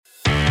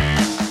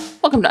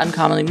Welcome to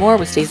Uncommonly More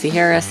with Stacey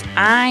Harris.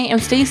 I am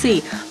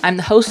Stacey. I'm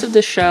the host of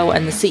this show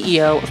and the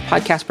CEO of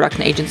podcast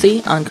production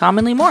agency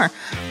Uncommonly More.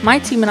 My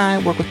team and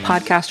I work with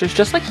podcasters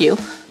just like you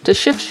to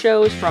shift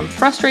shows from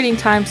frustrating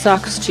time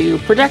sucks to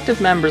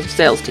productive members of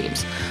sales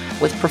teams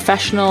with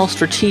professional,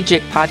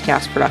 strategic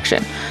podcast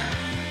production.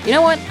 You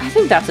know what? I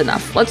think that's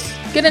enough. Let's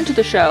get into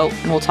the show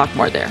and we'll talk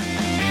more there.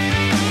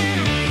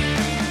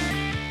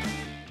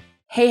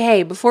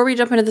 Hey, before we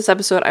jump into this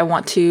episode, I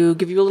want to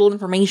give you a little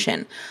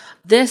information.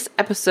 This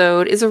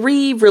episode is a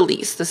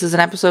re-release. This is an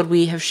episode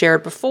we have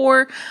shared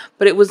before,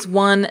 but it was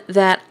one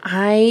that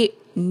I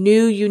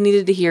knew you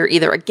needed to hear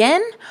either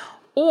again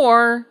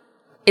or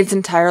it's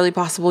entirely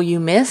possible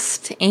you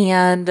missed.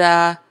 And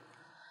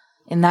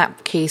in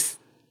that case,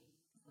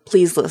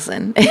 please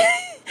listen.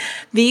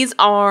 These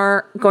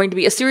are going to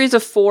be a series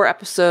of 4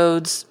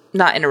 episodes,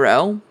 not in a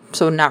row,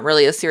 so not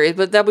really a series,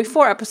 but there'll be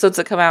 4 episodes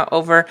that come out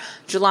over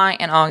July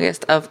and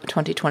August of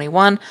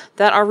 2021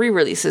 that are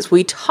re-releases.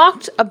 We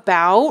talked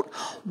about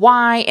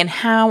why and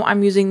how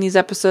I'm using these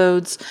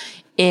episodes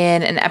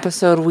in an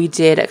episode we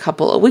did a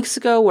couple of weeks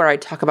ago where I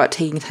talk about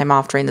taking time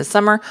off during the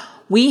summer.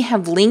 We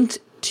have linked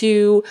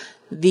to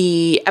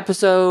the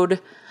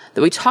episode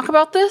that we talk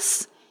about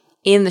this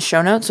in the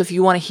show notes. So if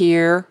you want to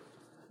hear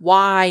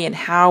why and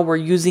how we're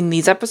using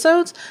these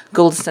episodes,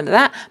 go listen to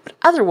that. But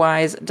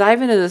otherwise,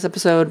 dive into this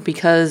episode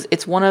because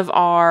it's one of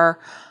our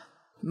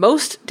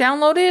most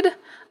downloaded,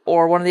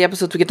 or one of the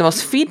episodes we get the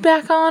most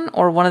feedback on,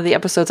 or one of the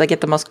episodes I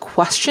get the most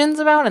questions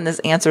about, and this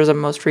answers a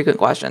most frequent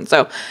question.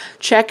 So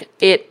check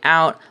it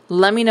out.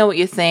 Let me know what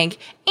you think.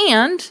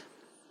 And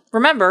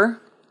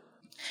remember,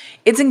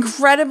 it's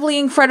incredibly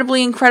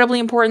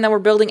important that we're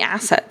building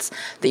assets,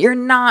 that you're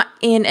not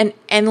in an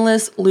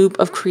endless loop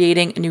of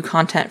creating new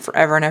content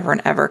forever and ever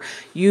and ever.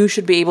 You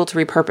should be able to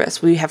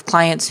repurpose. We have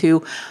clients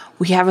who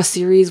we have a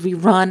series we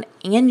run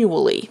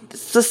annually.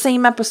 It's the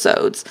same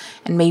episodes.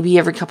 And maybe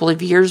every couple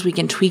of years we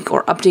can tweak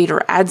or update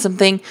or add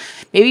something.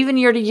 Maybe even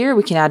year to year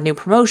we can add new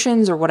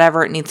promotions or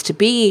whatever it needs to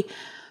be.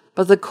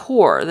 But the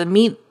core, the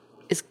meat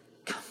is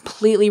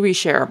completely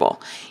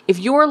reshareable. If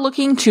you're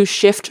looking to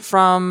shift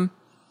from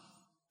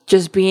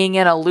just being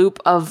in a loop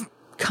of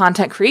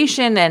content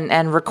creation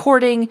and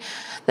recording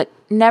that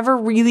never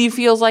really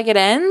feels like it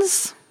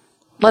ends,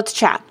 let's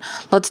chat.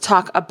 Let's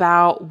talk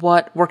about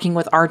what working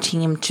with our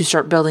team to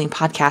start building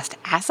podcast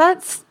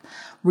assets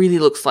really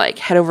looks like.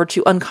 Head over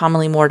to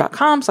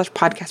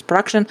uncommonlymore.com/podcast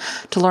production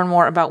to learn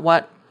more about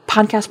what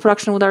podcast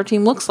production with our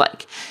team looks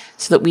like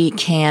so that we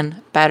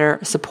can better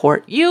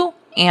support you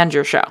and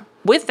your show.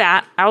 With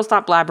that, I will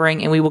stop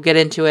blabbering and we will get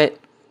into it.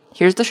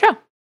 Here's the show.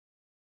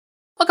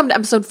 Welcome to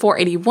episode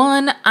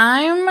 481.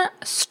 I'm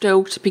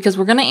stoked because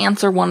we're going to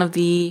answer one of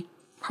the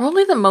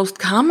probably the most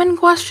common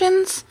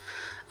questions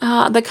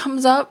that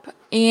comes up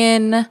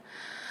in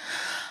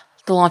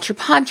the Launch Your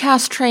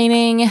Podcast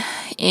training,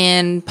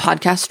 in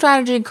podcast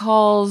strategy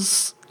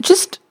calls,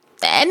 just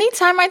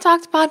anytime I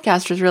talk to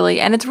podcasters,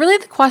 really. And it's really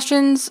the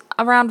questions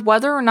around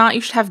whether or not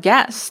you should have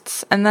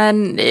guests. And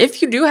then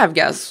if you do have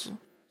guests,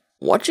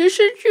 what should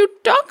you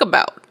talk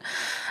about?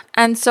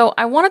 And so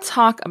I want to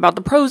talk about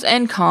the pros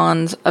and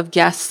cons of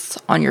guests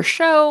on your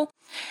show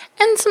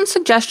and some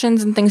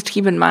suggestions and things to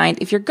keep in mind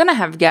if you're going to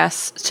have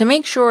guests to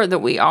make sure that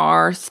we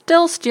are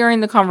still steering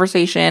the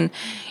conversation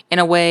in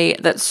a way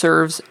that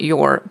serves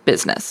your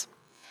business.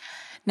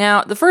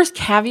 Now, the first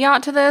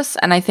caveat to this,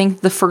 and I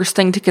think the first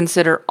thing to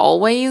consider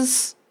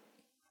always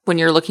when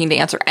you're looking to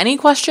answer any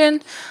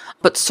question,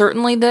 but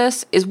certainly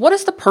this, is what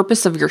is the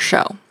purpose of your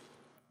show?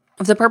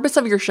 If the purpose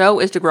of your show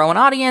is to grow an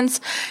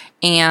audience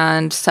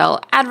and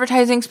sell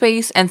advertising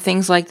space and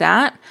things like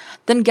that,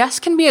 then guests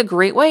can be a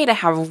great way to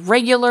have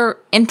regular,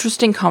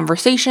 interesting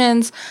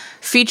conversations,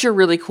 feature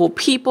really cool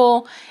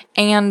people,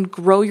 and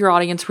grow your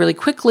audience really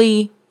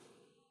quickly,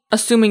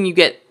 assuming you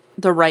get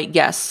the right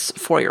guests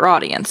for your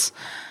audience.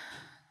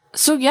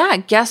 So yeah,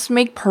 guests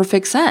make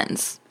perfect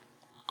sense.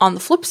 On the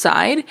flip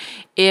side,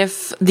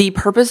 if the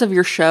purpose of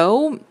your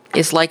show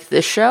is like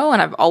this show,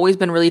 and I've always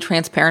been really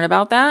transparent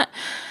about that,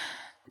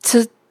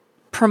 to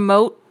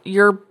promote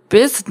your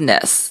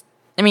business.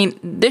 I mean,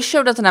 this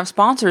show doesn't have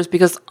sponsors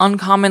because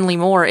Uncommonly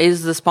More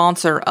is the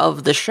sponsor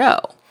of the show.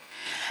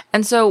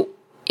 And so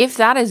if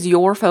that is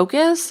your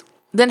focus,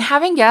 then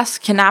having guests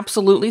can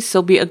absolutely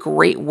still be a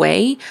great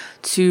way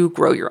to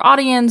grow your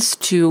audience,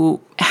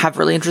 to have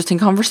really interesting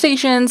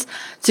conversations,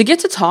 to get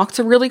to talk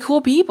to really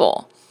cool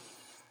people.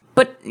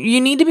 But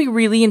you need to be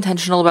really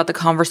intentional about the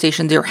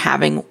conversations you're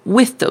having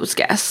with those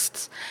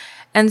guests.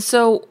 And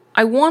so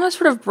I want to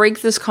sort of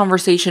break this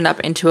conversation up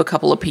into a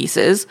couple of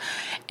pieces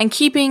and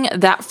keeping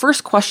that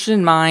first question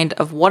in mind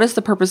of what is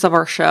the purpose of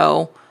our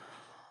show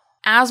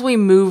as we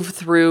move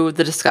through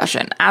the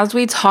discussion. As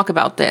we talk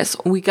about this,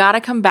 we got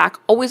to come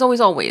back always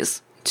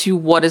to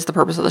what is the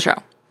purpose of the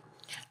show.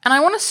 And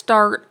I want to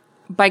start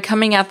by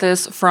coming at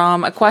this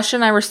from a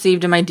question I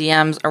received in my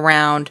DMs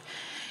around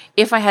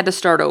if I had to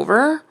start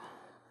over,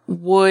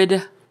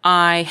 would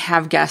I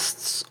have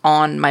guests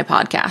on my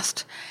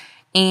podcast?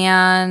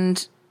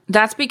 And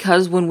That's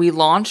because when we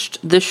launched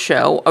this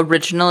show,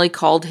 originally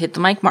called Hit the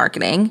Mic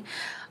Marketing,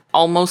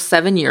 almost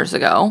 7 years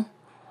ago,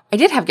 I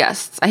did have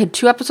guests. I had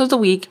 2 episodes a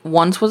week.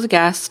 One was a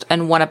guest,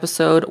 and 1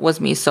 episode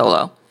was me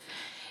solo.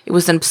 It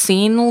was an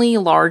obscenely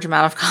large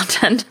amount of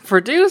content to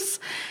produce.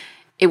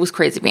 It was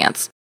crazy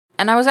pants.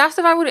 And I was asked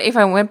if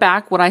I went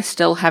back, would I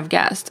still have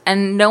guests?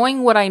 And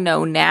knowing what I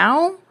know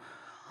now,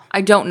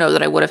 I don't know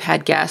that I would have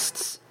had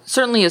guests,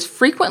 certainly as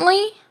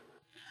frequently.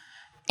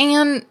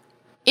 And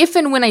if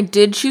and when I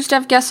did choose to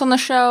have guests on the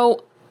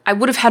show, I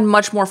would have had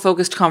much more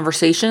focused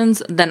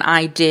conversations than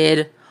I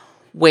did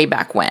way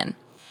back when.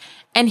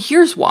 And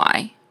here's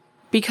why.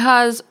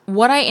 Because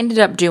what I ended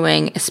up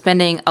doing is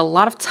spending a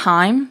lot of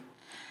time,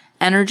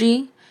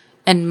 energy,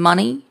 and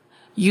money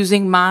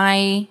using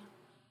my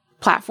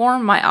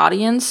platform, my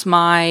audience,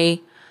 my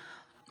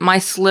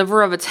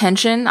sliver of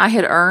attention I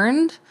had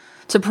earned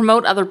to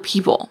promote other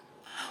people,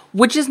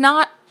 which is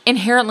not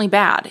inherently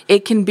bad.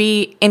 It can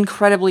be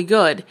incredibly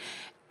good,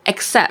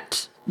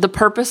 except the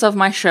purpose of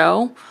my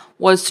show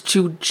was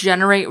to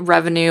generate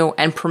revenue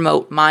and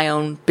promote my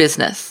own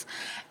business.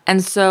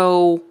 And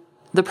so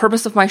the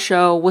purpose of my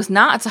show was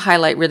not to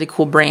highlight really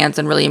cool brands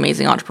and really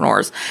amazing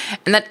entrepreneurs.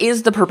 And that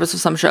is the purpose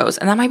of some shows.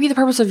 And that might be the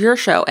purpose of your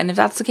show. And if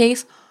that's the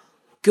case,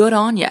 good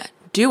on you.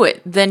 Do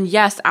it. Then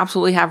yes,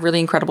 absolutely have really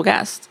incredible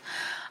guests.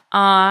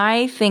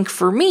 I think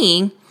for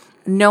me,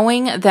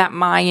 knowing that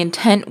my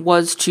intent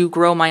was to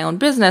grow my own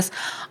business,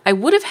 I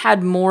would have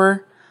had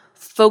more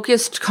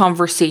focused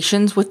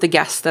conversations with the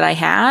guests that I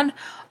had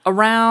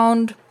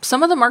around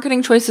some of the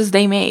marketing choices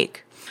they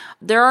make.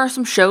 There are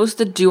some shows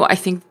that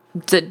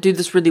do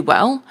this really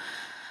well.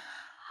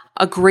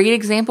 A great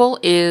example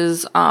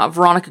is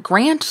Veronica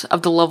Grant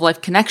of the Love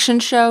Life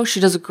Connection show. She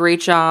does a great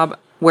job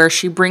where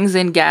she brings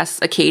in guests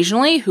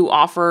occasionally who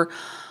offer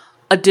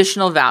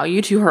additional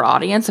value to her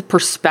audience, a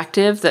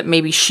perspective that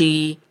maybe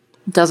she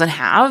doesn't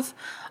have,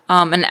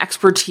 an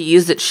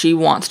expertise that she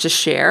wants to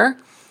share.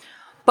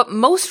 But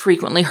most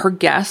frequently, her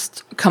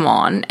guests come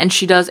on and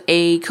she does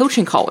a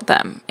coaching call with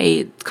them,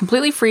 a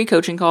completely free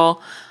coaching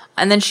call,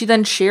 and then she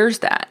shares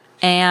that.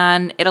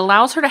 And it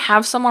allows her to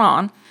have someone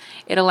on.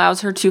 It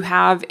allows her to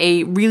have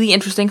a really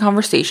interesting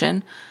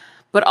conversation.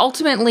 But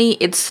ultimately,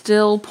 it's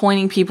still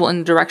pointing people in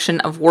the direction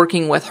of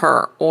working with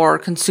her or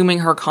consuming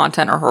her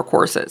content or her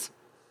courses.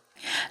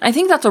 And I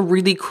think that's a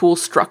really cool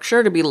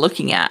structure to be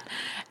looking at.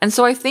 And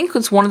so I think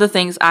it's one of the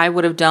things I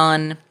would have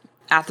done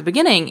at the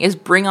beginning is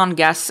bring on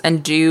guests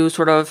and do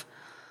sort of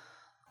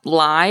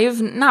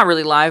live, not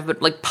really live,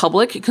 but like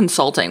public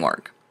consulting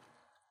work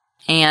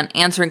and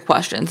answering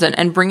questions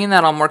and bringing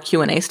that on more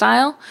Q&A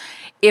style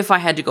if I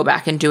had to go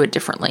back and do it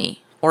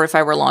differently or if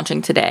I were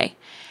launching today.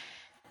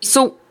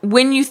 So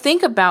when you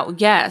think about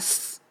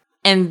guests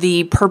and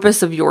the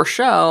purpose of your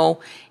show,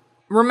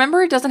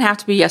 remember it doesn't have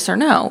to be yes or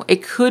no.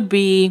 It could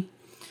be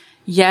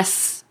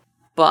yes,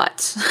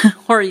 but,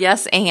 or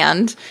yes,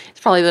 and. It's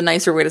probably the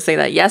nicer way to say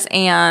that. Yes,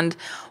 and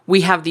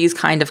we have these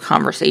kind of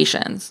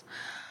conversations.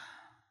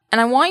 And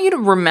I want you to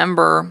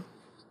remember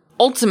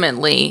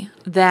ultimately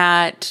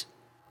that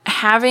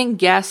having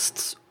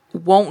guests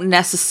won't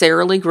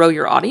necessarily grow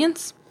your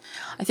audience.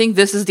 I think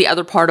this is the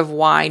other part of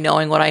why,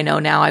 knowing what I know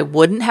now, I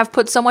wouldn't have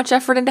put so much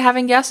effort into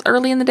having guests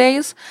early in the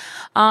days.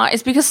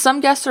 It's because some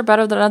guests are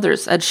better than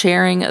others at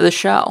sharing the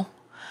show.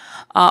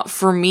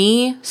 For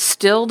me,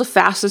 still the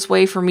fastest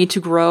way for me to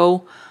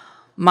grow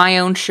my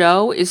own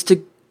show is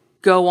to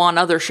go on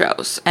other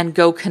shows and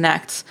go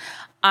connect.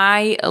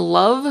 I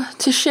love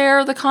to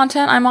share the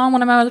content I'm on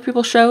when I'm on other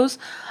people's shows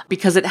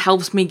because it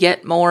helps me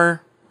get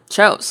more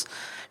shows.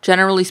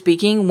 Generally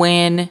speaking,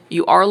 when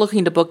you are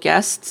looking to book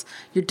guests,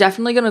 you're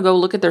definitely going to go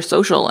look at their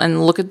social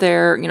and look at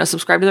their,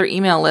 subscribe to their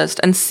email list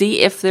and see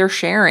if they're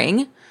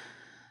sharing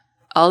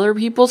other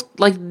people's,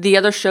 like the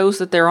other shows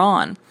that they're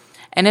on.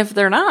 And if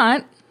they're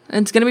not,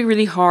 it's going to be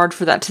really hard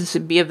for that to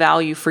be a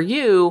value for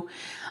you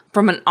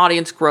from an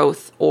audience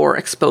growth or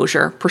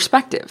exposure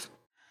perspective.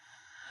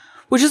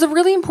 Which is a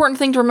really important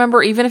thing to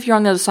remember, even if you're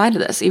on the other side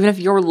of this, even if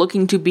you're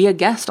looking to be a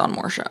guest on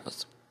more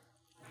shows.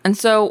 And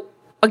so,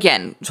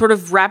 again, sort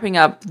of wrapping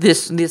up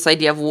this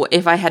idea of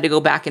if I had to go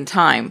back in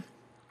time,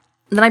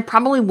 then I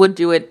probably would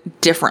do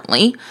it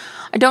differently.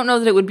 I don't know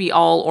that it would be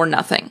all or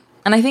nothing.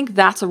 And I think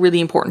that's a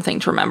really important thing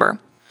to remember.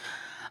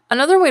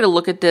 Another way to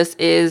look at this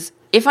is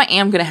if I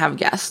am going to have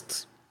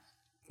guests,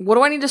 what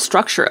do I need to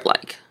structure it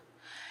like?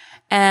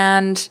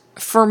 And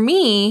for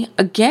me,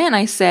 again,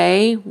 I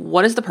say,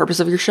 what is the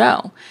purpose of your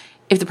show?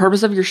 If the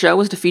purpose of your show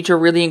is to feature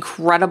really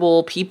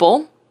incredible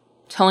people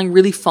telling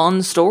really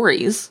fun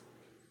stories,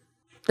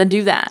 then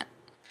do that.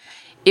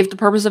 If the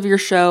purpose of your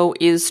show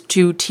is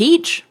to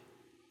teach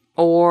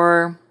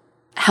or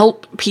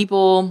help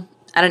people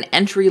at an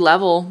entry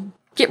level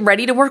get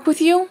ready to work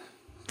with you,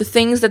 the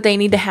things that they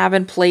need to have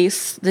in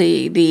place,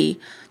 the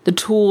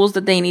tools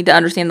that they need to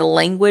understand, the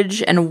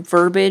language and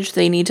verbiage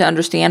they need to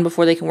understand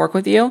before they can work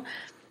with you,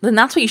 then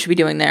that's what you should be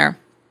doing there.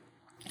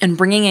 And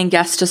bringing in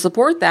guests to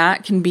support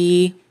that can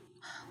be,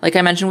 like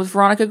I mentioned with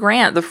Veronica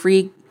Grant, the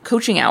free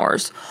coaching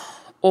hours.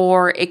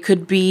 Or it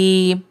could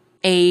be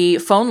a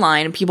phone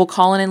line and people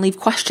call in and leave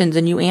questions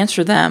and you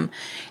answer them.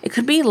 It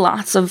could be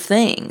lots of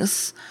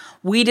things.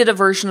 We did a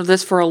version of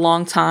this for a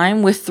long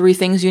time with 3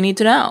 things you need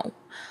to know.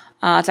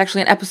 It's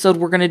actually an episode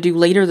we're going to do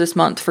later this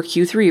month for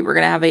Q3. We're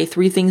going to have a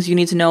 3 things you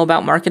need to know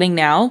about marketing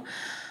now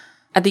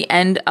at the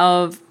end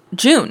of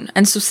June.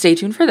 And so stay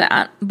tuned for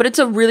that. But it's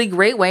a really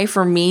great way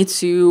for me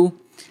to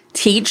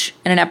teach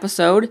in an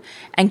episode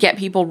and get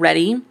people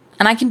ready.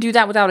 And I can do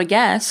that without a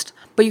guest,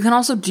 but you can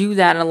also do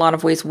that in a lot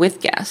of ways with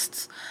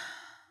guests.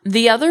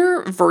 The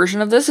other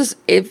version of this is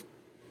if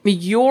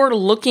you're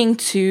looking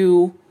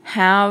to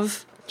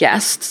have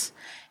guests,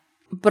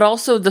 but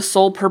also the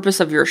sole purpose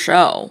of your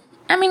show.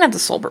 I mean, not the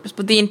sole purpose,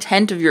 but the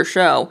intent of your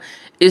show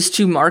is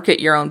to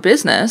market your own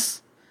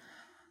business.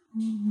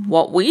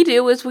 What we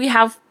do is we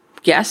have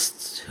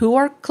guests who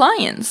are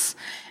clients,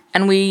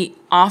 and we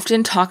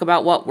often talk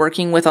about what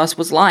working with us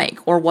was like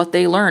or what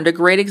they learned. A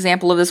great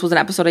example of this was an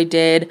episode I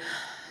did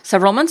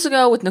several months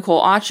ago with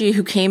Nicole Achi,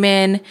 who came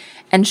in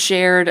and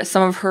shared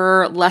some of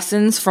her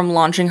lessons from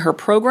launching her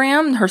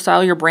program, her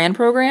Style Your Brand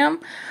program,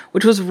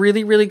 which was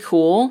really, really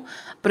cool.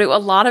 But a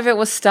lot of it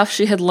was stuff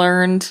she had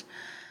learned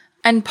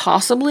and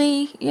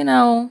possibly,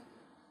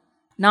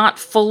 not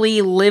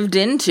fully lived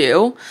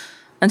into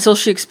until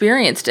she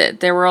experienced it.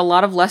 There were a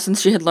lot of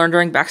lessons she had learned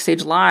during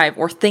Backstage Live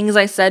or things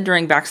I said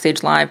during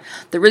Backstage Live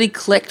that really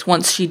clicked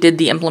once she did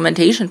the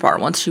implementation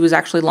part, once she was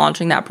actually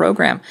launching that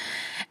program.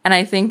 And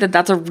I think that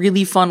that's a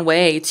really fun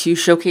way to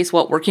showcase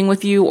what working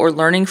with you or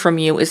learning from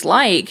you is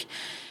like,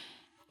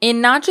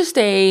 in not just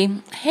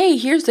hey,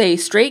 here's a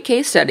straight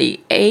case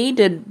study. A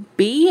did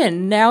B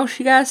and now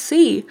she got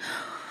C.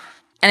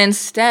 And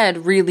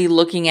instead really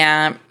looking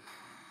at,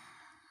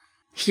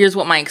 here's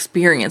what my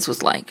experience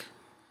was like.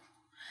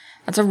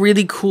 That's a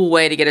really cool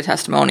way to get a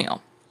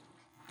testimonial.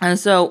 And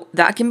so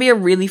that can be a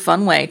really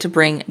fun way to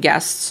bring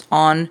guests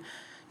on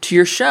to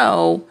your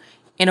show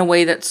in a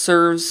way that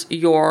serves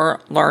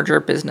your larger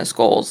business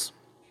goals.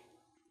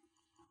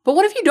 But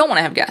what if you don't want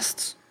to have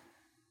guests?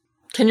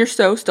 Can your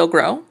show still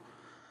grow?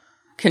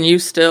 Can you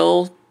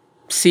still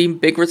see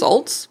big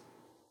results?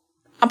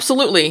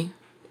 Absolutely.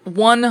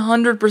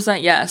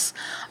 100% yes.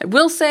 I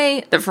will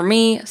say that for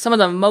me, some of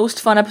the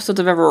most fun episodes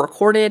I've ever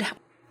recorded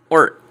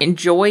or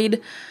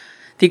enjoyed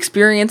the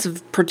experience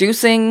of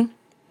producing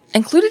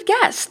included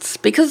guests,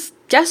 because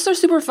guests are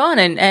super fun.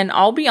 And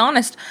I'll be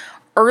honest,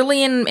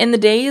 early in the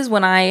days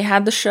when I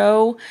had the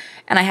show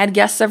and I had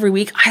guests every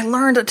week, I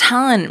learned a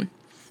ton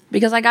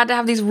because I got to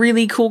have these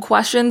really cool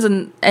questions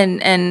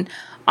and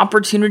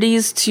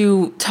opportunities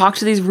to talk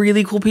to these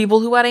really cool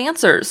people who had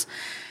answers.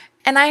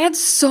 And I had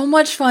so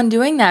much fun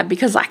doing that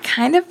because I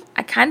kind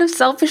of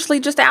selfishly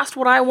just asked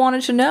what I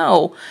wanted to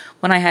know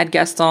when I had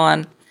guests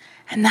on.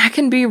 And that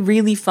can be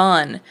really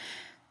fun.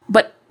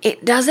 But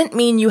it doesn't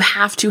mean you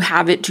have to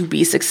have it to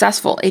be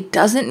successful. It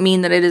doesn't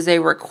mean that it is a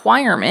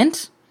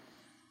requirement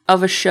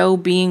of a show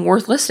being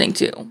worth listening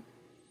to.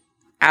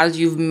 As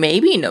you've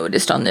maybe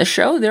noticed on this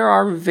show, there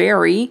are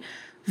very,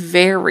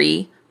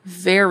 very,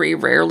 very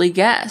rarely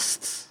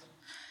guests.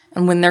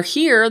 And when they're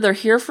here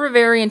for a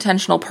very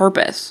intentional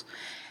purpose.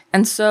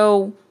 And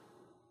so,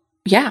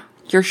 yeah,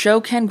 your show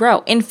can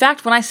grow. In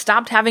fact, when I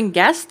stopped having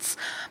guests,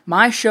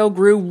 my show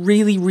grew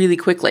really, really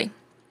quickly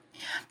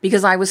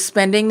because I was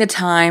spending the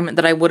time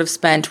that I would have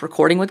spent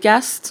recording with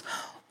guests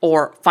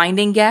or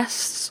finding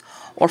guests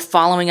or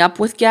following up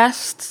with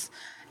guests,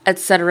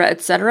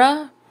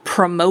 etc.,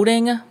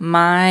 promoting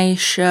my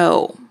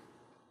show,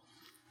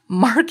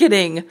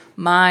 marketing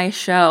my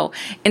show.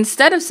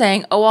 Instead of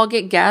saying, oh, I'll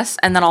get guests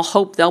and then I'll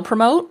hope they'll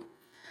promote,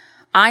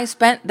 I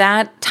spent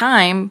that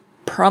time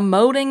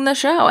promoting the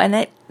show, and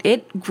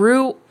it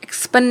grew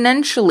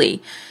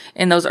exponentially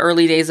in those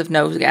early days of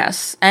no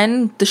guests.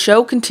 And the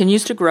show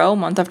continues to grow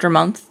month after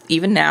month,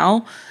 even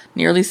now,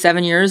 nearly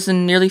 7 years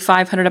and nearly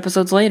 500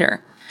 episodes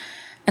later.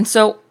 And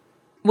so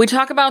we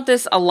talk about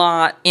this a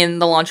lot in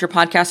the Launch Your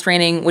Podcast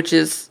training, which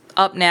is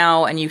up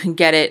now, and you can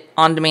get it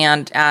on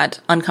demand at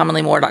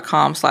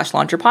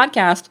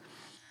uncommonlymore.com/launchyourpodcast.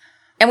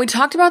 And we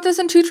talked about this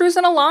in Two Truths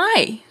and a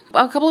Lie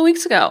a couple of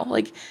weeks ago.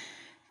 Like,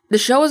 the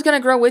show is going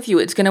to grow with you.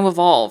 It's going to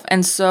evolve.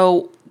 And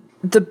so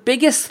the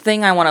biggest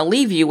thing I want to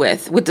leave you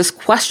with this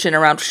question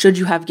around should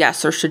you have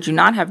guests or should you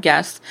not have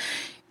guests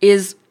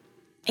is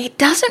it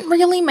doesn't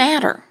really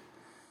matter.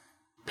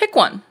 Pick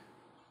one.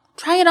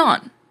 Try it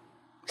on.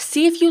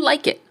 See if you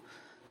like it.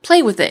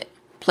 Play with it.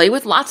 Play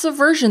with lots of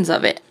versions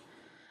of it.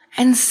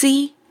 And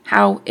see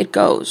how it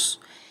goes.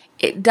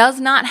 It does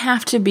not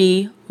have to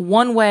be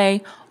one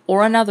way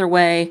or another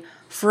way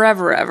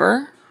forever,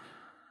 ever.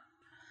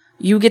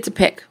 You get to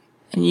pick.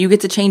 And you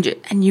get to change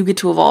it, and you get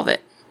to evolve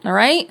it, all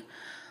right?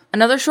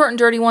 Another short and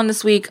dirty one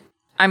this week.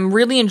 I'm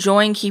really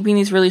enjoying keeping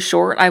these really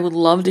short. I would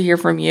love to hear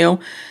from you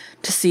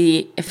to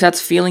see if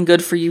that's feeling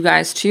good for you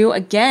guys too.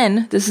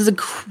 Again, this is a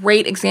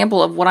great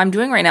example of what I'm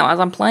doing right now as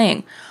I'm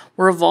playing.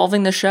 We're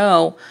evolving the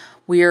show.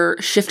 We're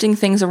shifting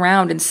things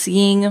around and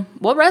seeing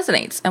what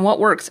resonates and what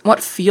works, and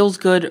what feels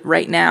good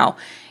right now.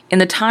 In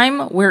the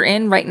time we're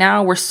in right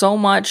now, where so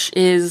much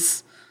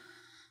is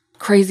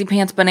crazy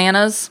pants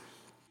bananas,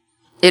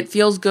 it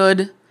feels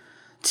good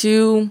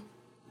to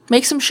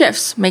make some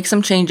shifts, make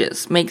some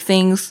changes, make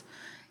things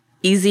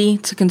easy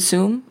to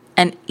consume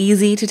and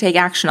easy to take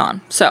action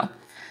on. So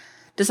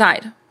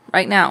decide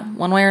right now,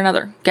 one way or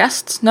another.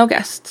 Guests, no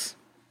guests.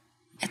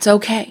 It's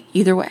okay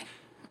either way.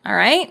 All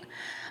right?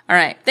 All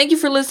right. Thank you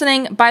for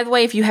listening. By the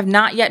way, if you have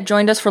not yet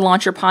joined us for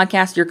Launch Your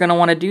Podcast, you're going to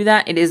want to do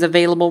that. It is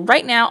available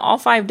right now, all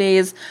 5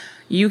 days.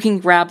 You can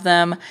grab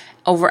them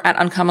over at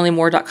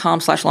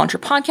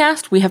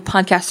uncommonlymore.com/launchyourpodcast. We have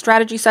podcast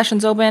strategy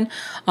sessions open,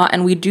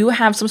 and we do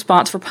have some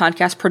spots for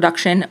podcast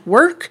production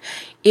work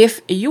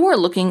if you are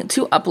looking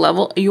to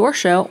up-level your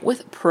show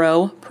with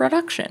pro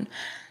production.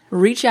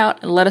 Reach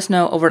out and let us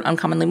know over at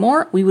Uncommonly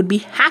More. We would be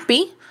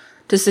happy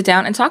to sit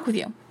down and talk with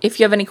you. If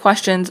you have any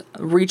questions,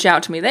 reach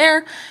out to me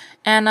there.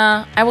 And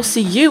I will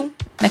see you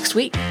next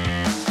week.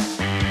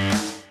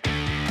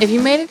 If you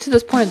made it to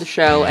this point of the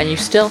show and you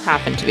still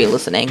happen to be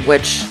listening,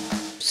 which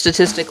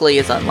statistically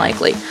is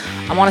unlikely,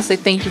 I want to say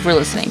thank you for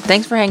listening.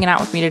 Thanks for hanging out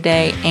with me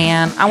today,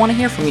 and I want to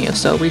hear from you.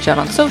 So reach out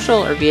on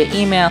social or via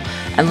email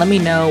and let me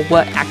know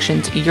what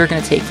actions you're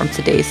going to take from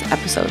today's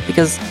episode.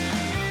 Because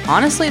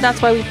honestly,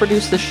 that's why we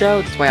produce the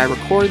show. That's why I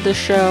record this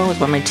show.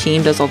 That's why my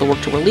team does all the work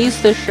to release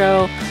this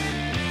show.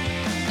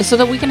 It's so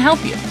that we can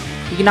help you.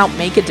 We can help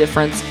make a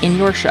difference in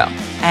your show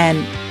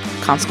and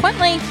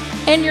consequently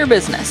in your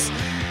business.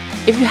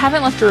 If you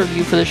haven't left a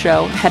review for the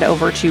show, head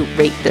over to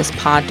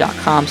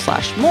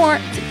ratethispod.com/more.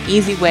 It's an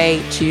easy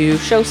way to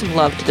show some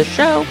love to the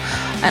show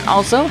and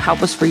also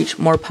help us reach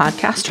more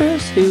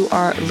podcasters who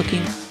are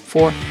looking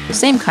for the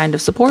same kind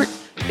of support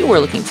you are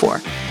looking for.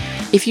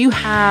 If you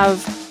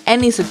have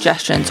any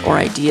suggestions or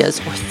ideas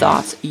or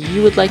thoughts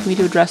you would like me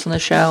to address on the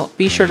show,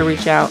 be sure to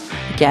reach out.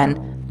 Again,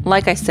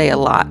 like I say a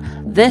lot,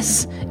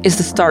 this is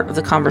the start of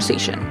the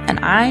conversation, and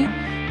I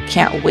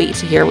can't wait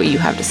to hear what you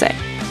have to say.